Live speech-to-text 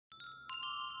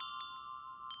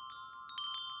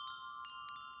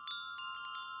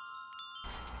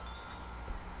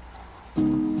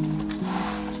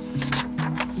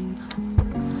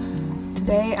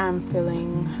Today I'm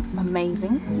feeling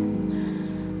amazing.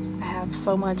 I have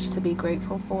so much to be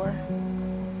grateful for.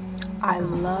 I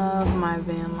love my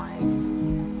van life.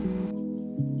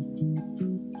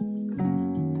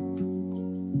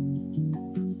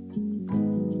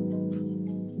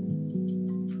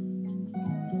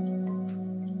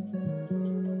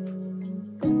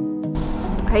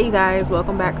 Hey you guys,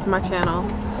 welcome back to my channel.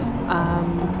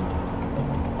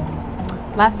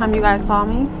 Last time you guys saw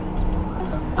me,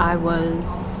 I was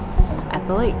at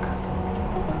the lake.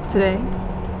 Today,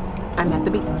 I'm at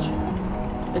the beach.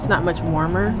 It's not much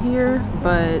warmer here,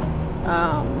 but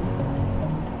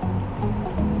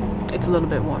it's a little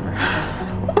bit warmer.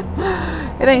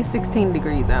 It ain't 16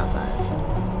 degrees outside.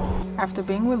 After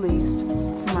being released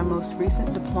from my most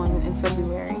recent deployment in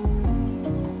February,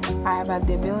 I have had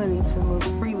the ability to move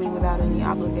freely without any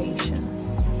obligations.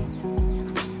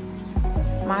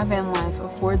 My van life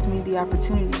affords me the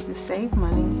opportunity to save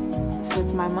money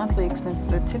since my monthly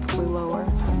expenses are typically lower.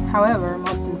 However,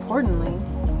 most importantly,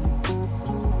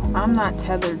 I'm not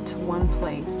tethered to one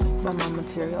place by my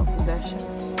material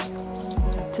possessions.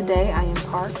 Today I am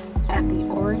parked at the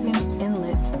Oregon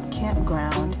Inlet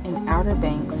Campground in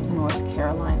Outerbanks, North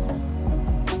Carolina.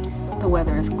 The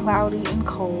weather is cloudy and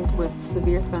cold with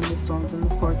severe thunderstorms in the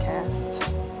forecast.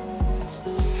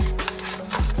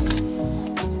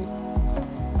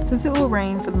 Since it will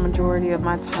rain for the majority of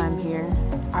my time here,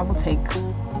 I will take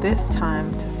this time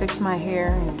to fix my hair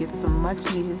and get some much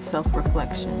needed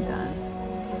self-reflection done.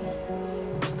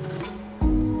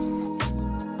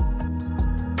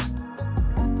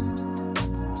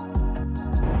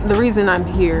 The reason I'm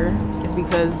here is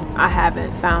because I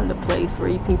haven't found a place where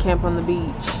you can camp on the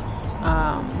beach,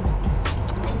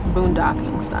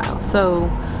 boondocking style. So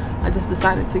I just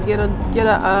decided to get a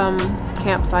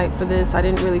campsite for this. I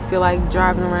didn't really feel like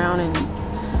driving around and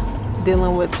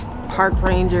dealing with park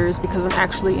rangers because I'm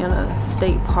actually in a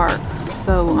state park.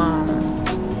 So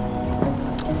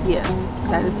yes,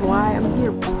 that is why I'm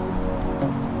here.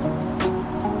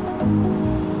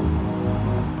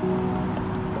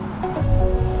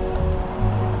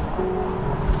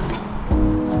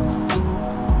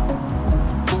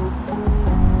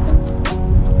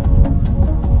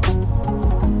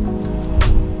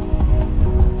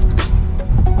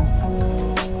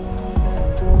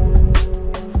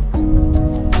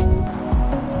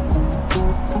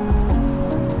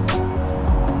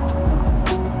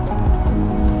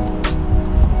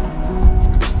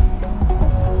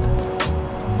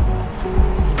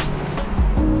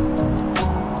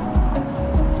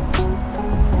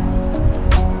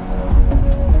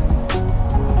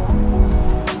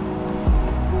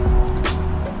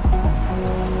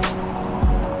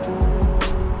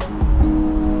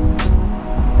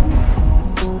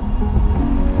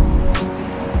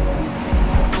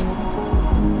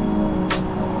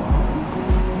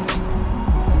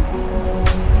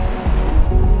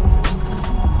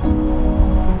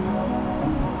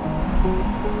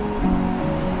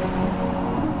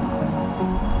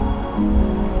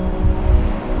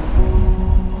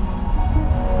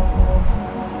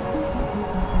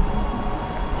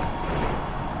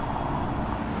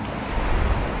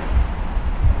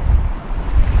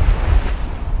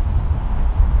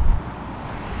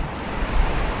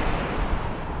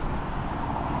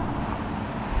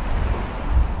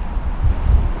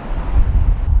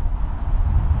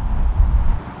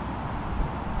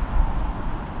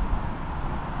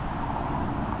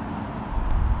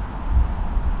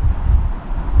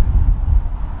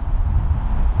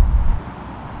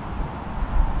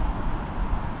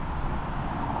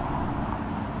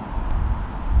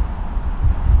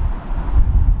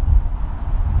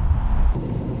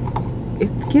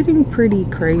 It's getting pretty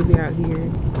crazy out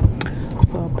here.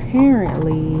 So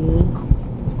apparently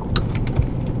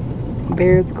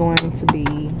there's going to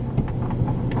be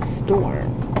a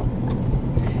storm.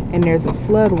 And there's a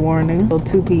flood warning until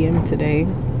 2 p.m. today.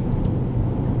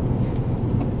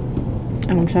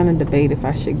 And I'm trying to debate if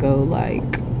I should go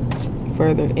like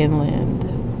further inland.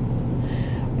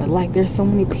 But like there's so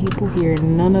many people here,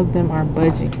 none of them are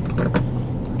budging.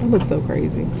 It looks so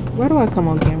crazy. Why do I come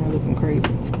on camera looking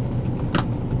crazy?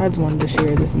 I just wanted to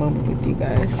share this moment with you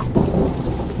guys.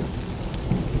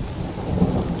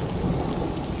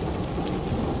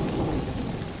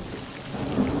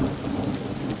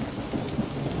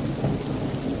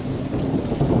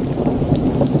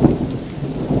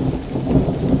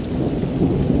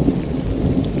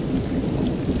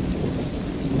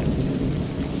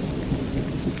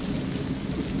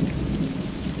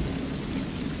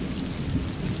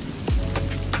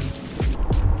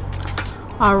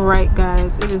 Alright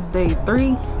guys, it is day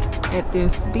 3 at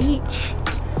this beach,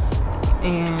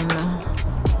 and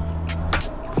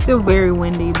it's still very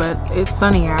windy, but it's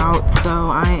sunny out, so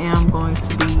I am going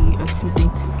to be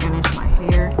attempting to finish my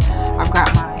hair. I've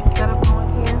got my setup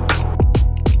on here.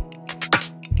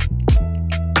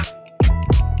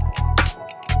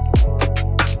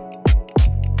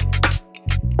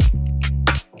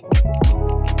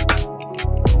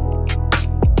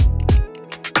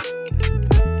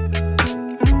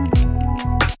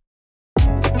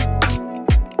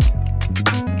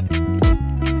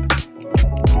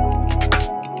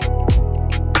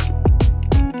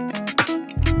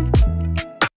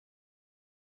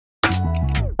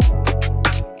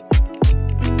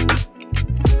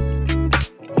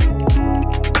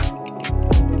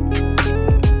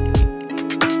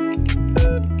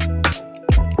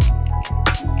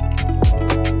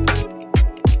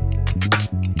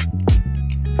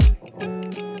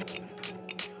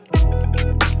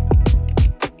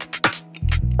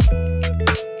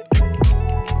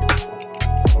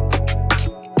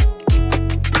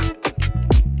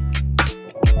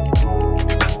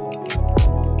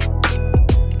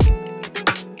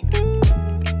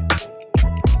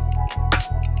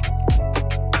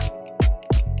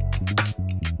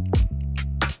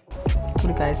 What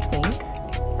do you guys think?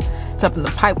 It's up in the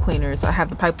pipe cleaners. I have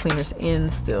the pipe cleaners in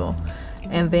still,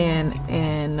 and then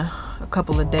in a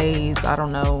couple of days, I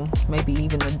don't know, maybe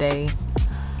even a day,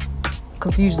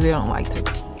 because usually I don't like to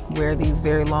wear these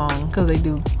very long because they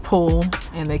do pull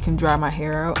and they can dry my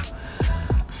hair out.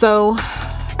 So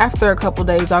after a couple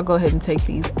days, I'll go ahead and take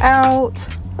these out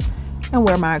and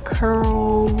wear my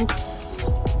curls.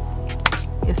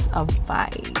 It's a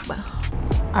vibe.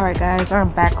 All right guys, I'm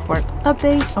back for an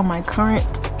update on my current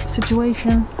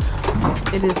situation.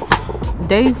 It is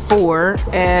day 4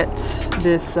 at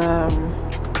this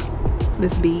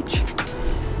this beach.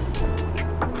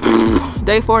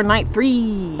 Day 4, night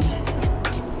 3.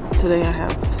 Today I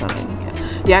have something.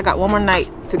 Yeah, I got one more night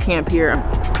to camp here.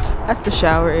 That's the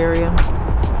shower area.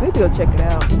 We need to go check it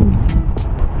out.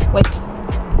 Wait.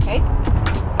 Okay,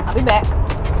 I'll be back.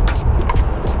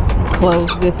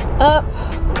 Close this up.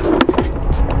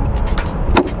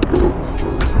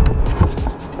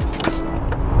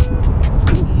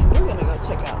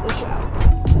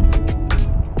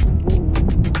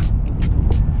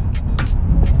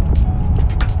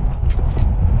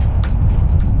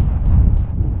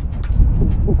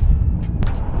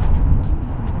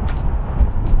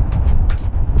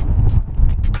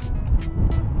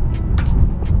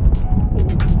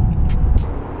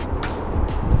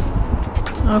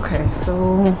 Okay,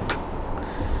 so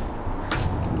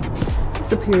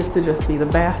this appears to just be the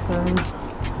bathroom.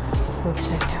 We'll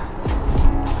check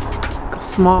out a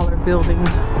smaller building.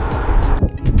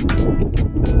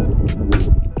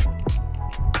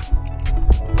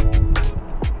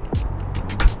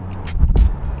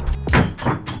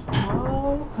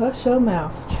 Oh, hush your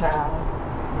mouth, child.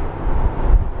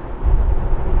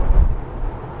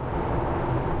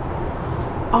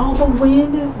 All the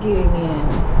wind is getting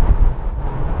in.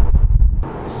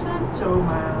 Your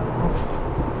mouth.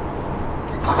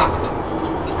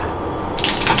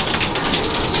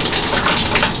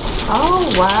 Oh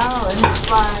wow, and it's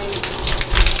like,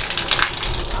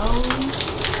 oh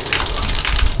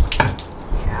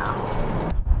yeah.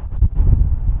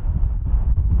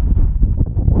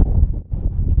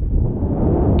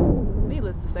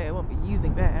 Needless to say, I won't be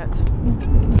using that.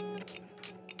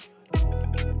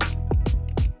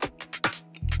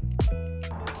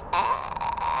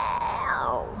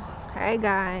 Hey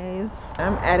guys,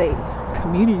 I'm at a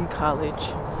community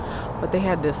college, but they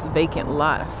had this vacant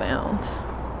lot I found,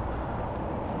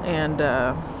 and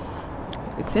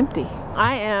it's empty.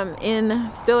 I am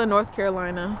still in North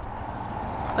Carolina,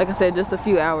 like I said, just a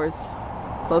few hours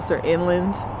closer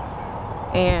inland,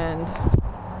 and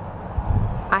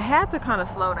I had to kind of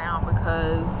slow down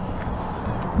because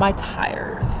my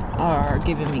tires are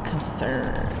giving me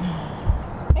concern.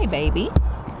 Hey baby,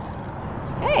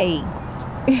 hey.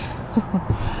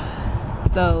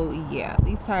 So yeah,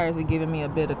 these tires are giving me a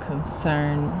bit of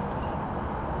concern.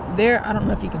 There, I don't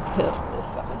know if you can tell from this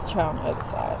side. Let's try on the other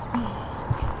side.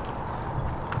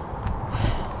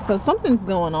 So something's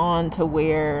going on to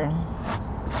where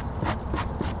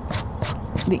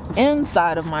the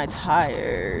inside of my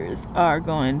tires are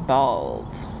going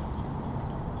bald.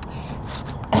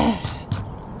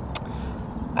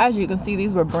 As you can see,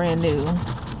 these were brand new.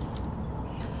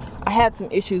 I had some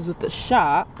issues with the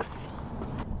shocks.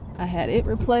 I had it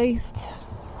replaced,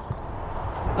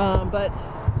 but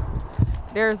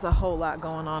there's a whole lot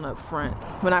going on up front.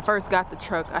 When I first got the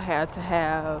truck, I had to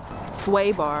have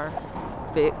sway bar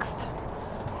fixed,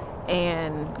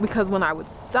 and because when I would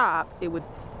stop, it would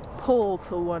pull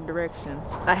to one direction.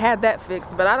 I had that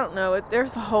fixed, but I don't know,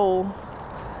 there's a whole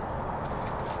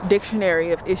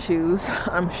dictionary of issues,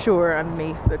 I'm sure,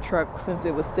 underneath the truck since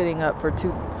it was sitting up for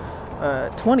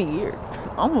 20 years,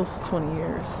 almost 20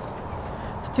 years.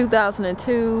 It's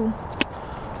 2002,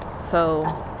 so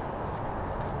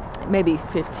maybe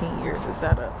 15 years is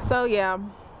that up. So yeah,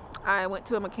 I went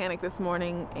to a mechanic this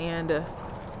morning, and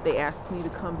they asked me to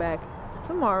come back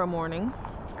tomorrow morning.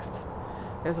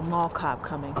 There's a mall cop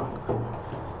coming.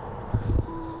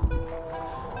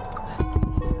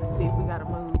 Let's see if we gotta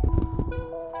move.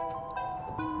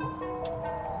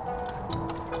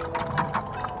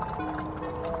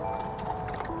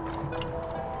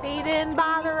 He didn't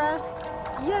bother us.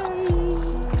 Yay!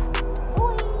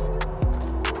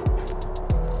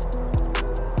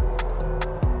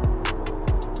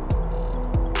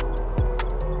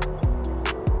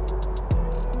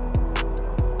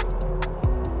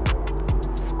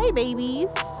 Hey babies.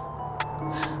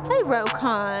 Hey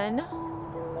Rokon.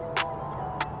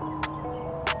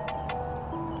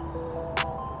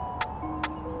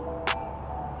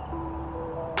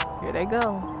 Here they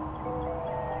go.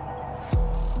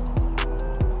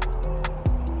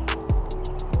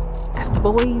 That's the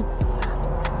boys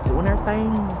doing their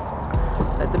thing.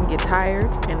 Let them get tired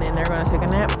and then they're gonna take a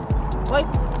nap. Boys.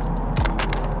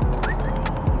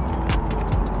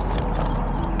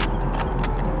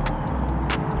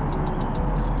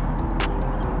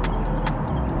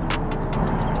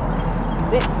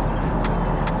 Sit.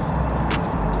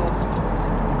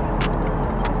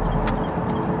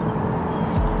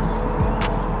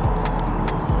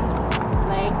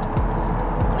 Lay.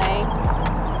 Lay.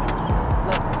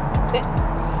 Look. Sit.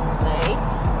 Lay.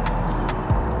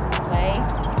 Lay.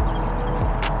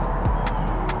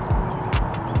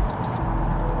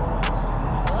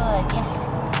 Good. Yes.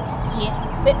 Yes.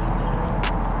 Sit.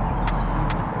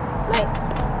 Lay.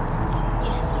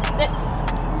 Yes. Sit.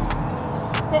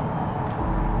 Sit.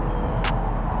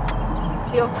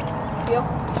 Heel, heel,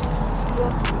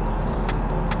 heel,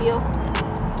 heel,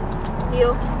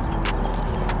 heel,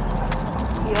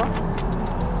 heel,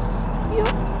 heel.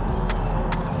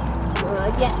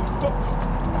 Good, yes, sit.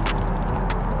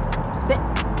 Sit.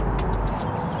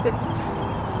 Sit.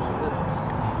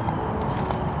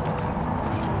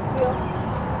 Heel.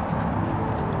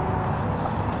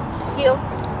 Heel.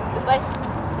 This way.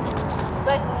 This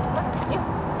way. Heel.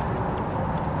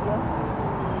 Heel.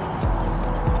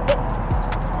 Sit.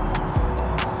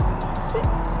 Sit.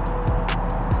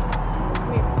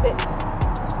 Come here, sit.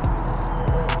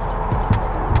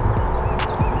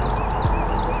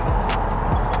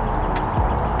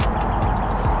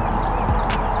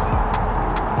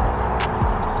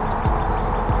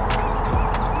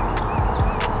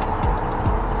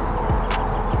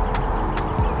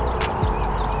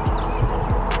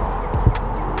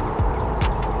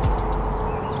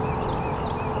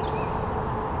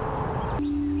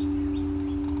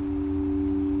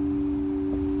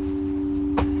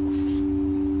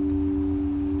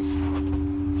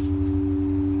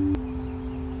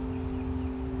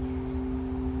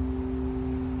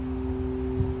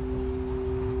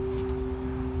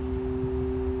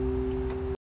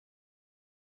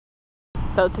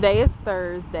 So today is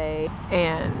Thursday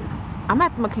and I'm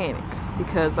at the mechanic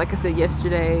because, like I said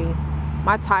yesterday,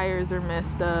 my tires are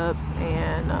messed up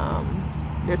and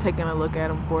they're taking a look at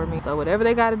them for me. So whatever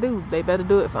they gotta do, they better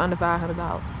do it for under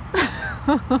 $500.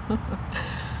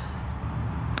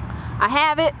 I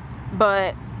have it,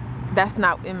 but that's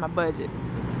not in my budget.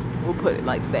 We'll put it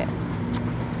like that.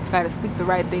 Gotta speak the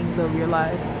right things over your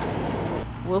life.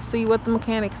 We'll see what the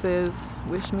mechanic says.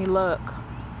 Wish me luck.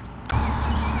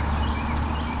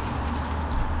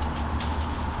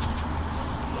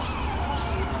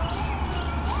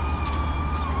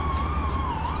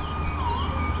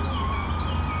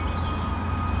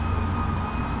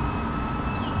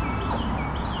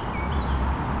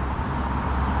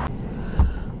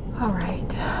 All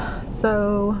right,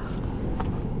 so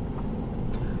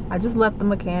I just left the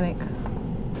mechanic.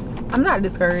 I'm not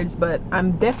discouraged, but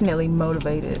I'm definitely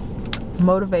motivated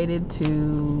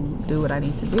to do what I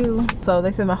need to do. So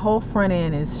they said my whole front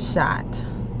end is shot,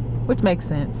 which makes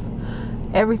sense.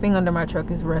 Everything under my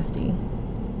truck is rusty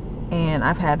and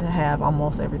I've had to have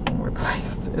almost everything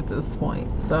replaced at this point.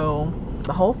 So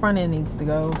the whole front end needs to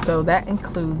go. So that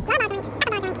includes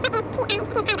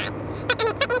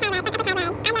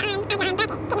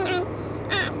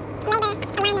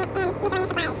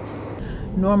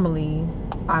normally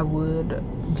I would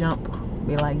jump,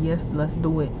 be like, yes, let's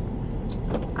do it.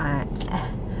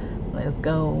 Let's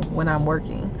go when I'm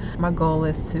working. My goal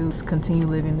is to continue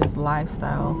living this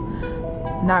lifestyle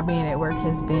not being at work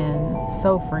has been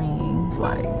so freeing. It's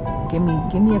like, give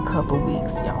me a couple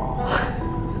weeks, y'all.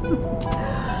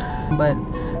 But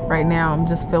right now I'm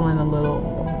just feeling a little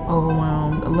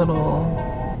overwhelmed, a little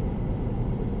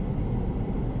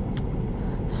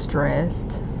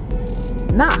stressed.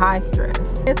 Not high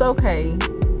stress. It's okay,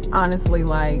 honestly.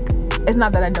 Like, it's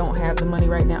not that I don't have the money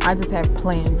right now. I just have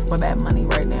plans for that money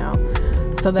right now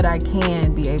so that I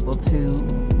can be able to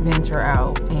venture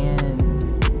out and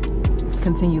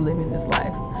continue living this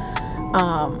life,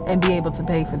 and be able to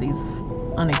pay for these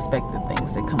unexpected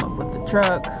things that come up with the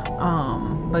truck.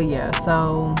 But yeah,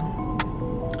 so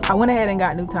I went ahead and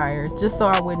got new tires just so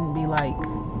I wouldn't be like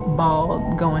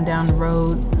bald going down the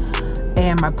road.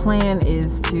 And my plan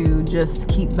is to just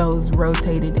keep those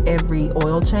rotated every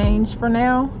oil change for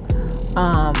now,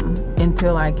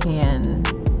 until I can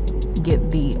get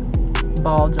the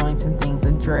ball joints and things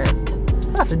addressed.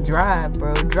 I'm about to drive,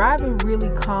 bro. Driving really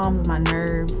calms my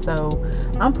nerves, so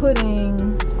I'm about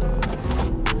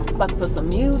to put some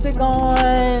music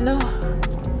on.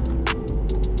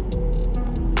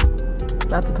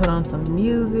 About to put on some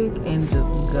music and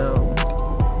just go.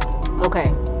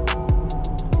 Okay.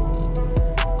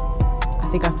 I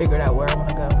think I figured out where I want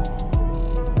to go.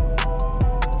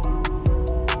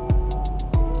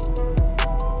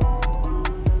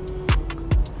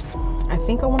 I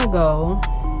think I want to go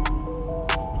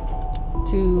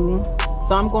to,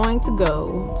 so I'm going to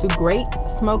go to Great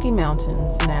Smoky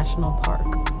Mountains National Park.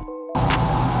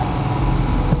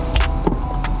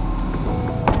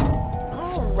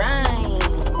 All right.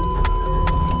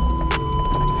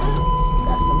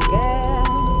 Got some gas.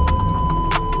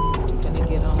 Gonna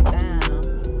get on down.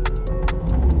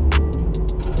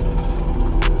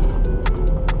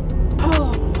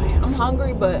 Oh man, I'm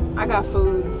hungry, but I got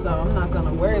food, so I'm not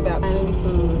gonna worry about any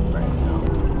food right now.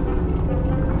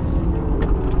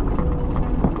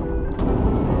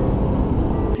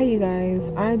 Hey you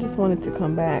guys, I just wanted to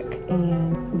come back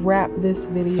and wrap this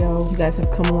video. You guys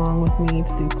have come along with me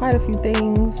to do quite a few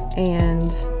things, and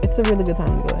it's a really good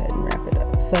time to go ahead and wrap it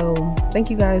up. So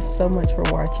thank you guys so much for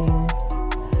watching.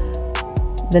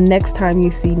 The next time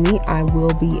you see me, I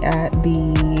will be at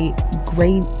the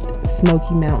Great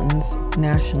Smoky Mountains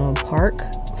National Park.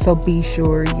 So be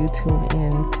sure you tune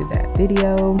in to that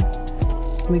video.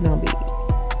 We're gonna be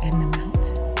in the mountains.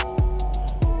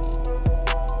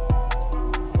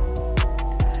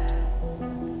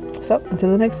 So until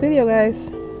the next video, guys.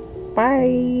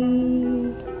 Bye.